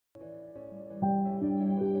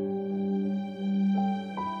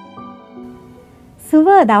සුබ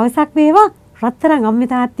දවසක් වේවා රත්තරන් අම්මේ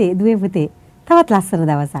තාත්තේ දුවේ පුතේ. තවත් ලස්සන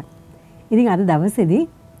දවසක්. ඉතින් අද දවසේදී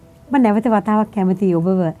මම නැවත වතාවක් කැමතියි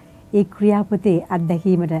ඔබව ඒ ක්‍රියාපතේ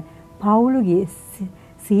අත්දැකීමට පවුලුගේ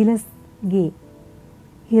සීලස්ගේ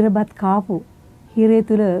හිරබත් කාපු හිරේ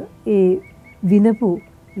තුල ඒ විඳපු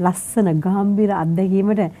ලස්සන ගාම්භීර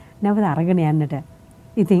අත්දැකීමට නැවත අරගෙන යන්නට.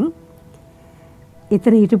 ඉතින්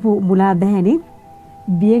ඊතර හිටපු මුලා දැහැණි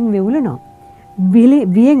බියෙන් වෙවුලනවා.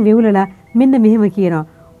 බියෙන් වෙවුලලා මෙන්න මෙහෙම කියනවා.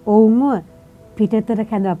 ඔවුන්ව පිටතට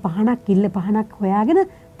කැඳව පහනක් ඉල්ල පහනක් හොයාගෙන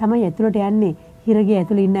තමයි ඇතුළට යන්නේ. හිරගේ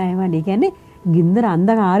ඇතුළේ ඉන්න අය වань. ඒ කියන්නේ ගින්දර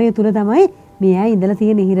අන්ධකාරය තුල තමයි මේ අය ඉඳලා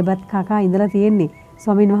තියෙන්නේ. හිරබත් කකා ඉඳලා තියෙන්නේ.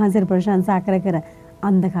 ස්වාමීන් වහන්සේට ප්‍රශංසා කර කර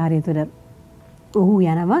අන්ධකාරය තුල. ඔහු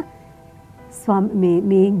යනවා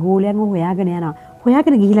මේ ගෝලයන්ව හොයාගෙන යනවා.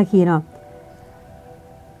 හොයාගෙන ගිහිලා කියනවා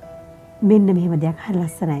මෙන්න මෙහෙම දෙයක් හරි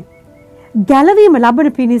ලස්සනයි. ගැලවීම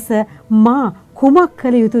ලබන පිණිස මා කුමක්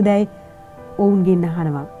කළ යුතුදයි ඔවුන්ගෙන්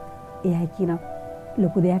අහනවා. එයා කියනවා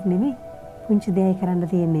ලොකු දෙයක් නෙමෙයි. පුංචි දෙයක් කරන්න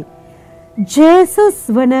තියෙන්නේ. ජේසුස්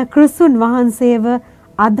වන ක්‍රිස්තුන් වහන්සේව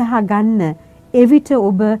අදහ ගන්න එවිට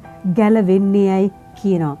ඔබ ගැලවෙන්නේයි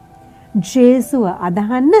කියනවා. ජේසුව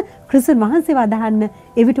අදහන්න ක්‍රිස්තුන් වහන්සේව අදහන්න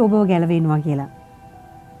එවිට ඔබව ගැලවෙනවා කියලා.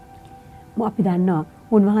 අපි දන්නවා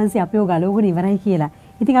උන්වහන්සේ අපිව ගලවගෙන ඉවරයි කියලා.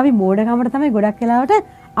 ඉතින් අපි මෝඩකමට තමයි ගොඩක් වෙලාවට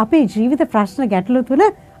අපේ ජීවිත ප්‍රශ්න ගැටලු තුල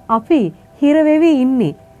අපි හිර වෙවි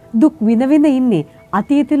ඉන්නේ. දුක් විඳ විඳ ඉන්නේ.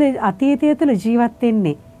 අතීතය තුළ ජීවත්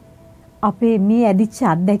වෙන්නේ. අපේ මේ ඇදිච්ච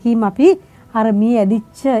අත්දැකීම් අපි අර මේ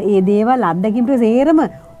ඇදිච්ච ඒ දේවල් අත්දැකීම් සේරම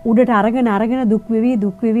උඩට අරගෙන දුක්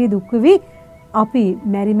වෙවි අපි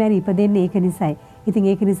මෙරි ඉපදෙන්නේ ඒක නිසායි. ඉතින්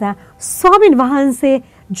ඒක නිසා ස්වාමින් වහන්සේ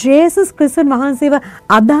ජේසුස් ක්‍රිස්තුන් වහන්සේව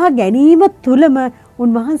අදා ගැනීම තුලම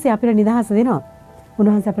උන්වහන්සේ අපිට නිදහස දෙනවා.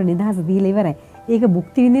 උන්වහන්සේ අපිට නිදහස දීලා ඉවරයි. ඒක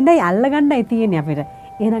භුක්ති විඳින්නයි අල්ලගන්නයි තියෙන්නේ අපිට.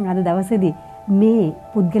 එහෙනම් අද දවසේදී මේ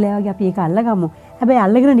පුද්ගලයා වගේ අපි ඒක අල්ලගමු. හැබැයි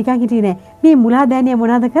අල්ලගෙන නිකන් හිටියේ නෑ. මේ මුලා දෑනියා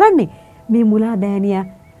මොනවද කරන්නේ? මේ මුලා දෑනියා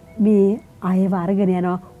මේ අයව අරගෙන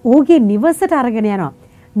යනවා. ඕගේ නිවසට අරගෙන යනවා.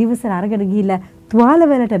 නිවසට අරගෙන ගිහිල්ලා තුවාල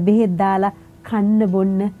වලට බෙහෙත් දාලා කන්න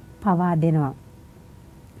බොන්න පවා දෙනවා.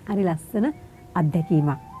 හරි ලස්සන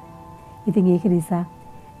අත්දැකීමක්. ඉතින් ඒක නිසා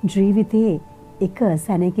ජීවිතයේ එක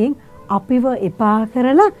සැනකින් අපිව එපා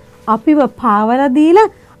කරලා අපිව පාවලා දීලා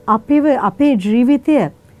අපිව අපේ ජීවිතය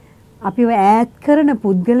අපිව ඈත් කරන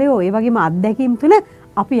පුද්ගලයෝ ඒ වගේම අත්දැකීම් තුළ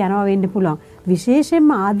අපි යනවා වෙන්න පුළුවන්.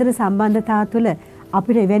 විශේෂයෙන්ම ආදර සම්බන්ධතාව තුළ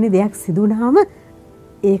අපිට එවැනි දෙයක් සිදු වුණාම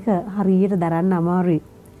ඒක හරියට දරන්න අමාරුයි.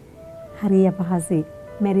 හරිය අපහසුයි.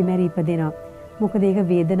 මෙරි ඉපදෙනවා. මොකද ඒක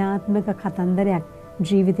වේදනාත්මක කතන්දරයක්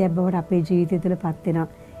ජීවිතයක් බවට අපේ ජීවිතය තුළපත් වෙනවා.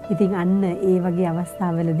 ඉතින් අන්න ඒ වගේ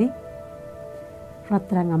අවස්ථාවලදී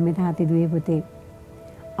රත්තරන් අම්මේ තාත්තේ දුවේ පුතේ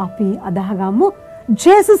අපි අදහගමු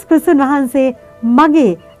ජේසුස් ක්‍රිස්තුන් වහන්සේ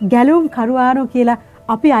මගේ ගැලුම් කරුවානෝ කියලා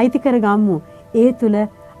අපි අයිති කරගමු. ඒ තුල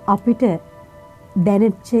අපිට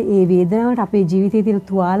දැනෙච්ච ඒ වේදනාවට අපේ ජීවිතයේ තියෙන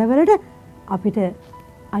තුවාලවලට අපිට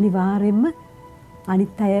අනිවාර්යයෙන්ම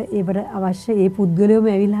අනිත් අය ඒවට අවශ්‍ය ඒ පුද්ගලයෝම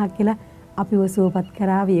ඇවිල්ලා කියලා අපිව සුවපත්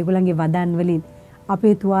කරાવી ඒගොල්ලන්ගේ වදන් වලින්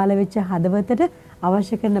අපේ තුවාල වෙච්ච හදවතට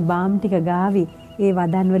අවශ්‍ය කරන බාම් ටික ගාවි ඒ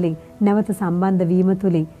වදන් වලින් නැවත සම්බන්ධ වීම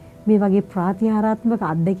තුලින් මේ වගේ ප්‍රාතිහාරාත්මක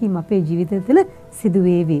අත්දැකීම් අපේ ජීවිතය තුළ සිදු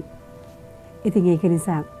වේවි. ඉතින් ඒක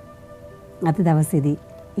නිසා අද දවසේදී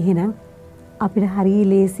එහෙනම් අපිට හරිය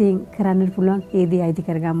ලේසියෙන් කරන්න පුළුවන් ඒ දේ අයිති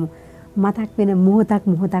කරගමු. මතක් වෙන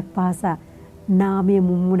මොහොතක් පාසා නාමය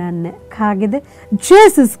මුමුණන්න. කාගේද?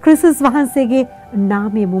 ජේසුස් ක්‍රිස්තුස් වහන්සේගේ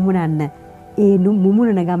නාමය මුමුණන්න. ඒ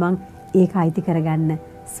මුමුණන ගමන් ඒක අයිති කරගන්න.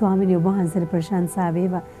 ස්වාමීනි ඔබ වහන්සේට ප්‍රශංසා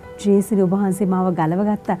වේවා. ජේසුස් ඔබ වහන්සේ මාව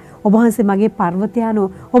ගලවගත්තා. ඔබ වහන්සේ මගේ පර්වතයano.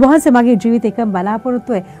 ඔබ වහන්සේ මගේ ජීවිත එකම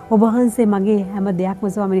බලාපොරොත්තුවේ. ඔබ වහන්සේ මගේ හැම දෙයක්ම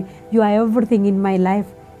ස්වාමීනි. You are everything in my life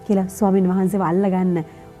කියලා ස්වාමීන් වහන්සේව අල්ලගන්න.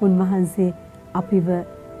 උන්වහන්සේ අපිව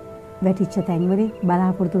වැටිච්ච තැන්වලින්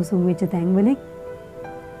බලාපොරොත්තු සුන් වෙච්ච තැන්වලින්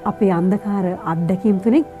අපේ අන්ධකාර අත්දැකීම්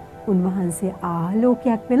තුලින් උන්වහන්සේ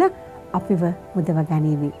ආලෝකයක් වෙලා අපිව මුදව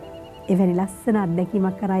ගනිවි. එවැනි ලස්සන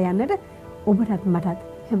අත්දැකීමක් කරා යන්නට ඔබටත් මටත්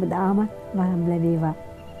හැමදාම වරම් ලැබේවා.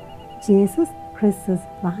 ජේසුස් ක්‍රිස්තුස්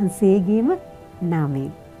වහන්සේගේම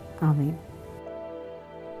නාමයෙන්. ආමේන්.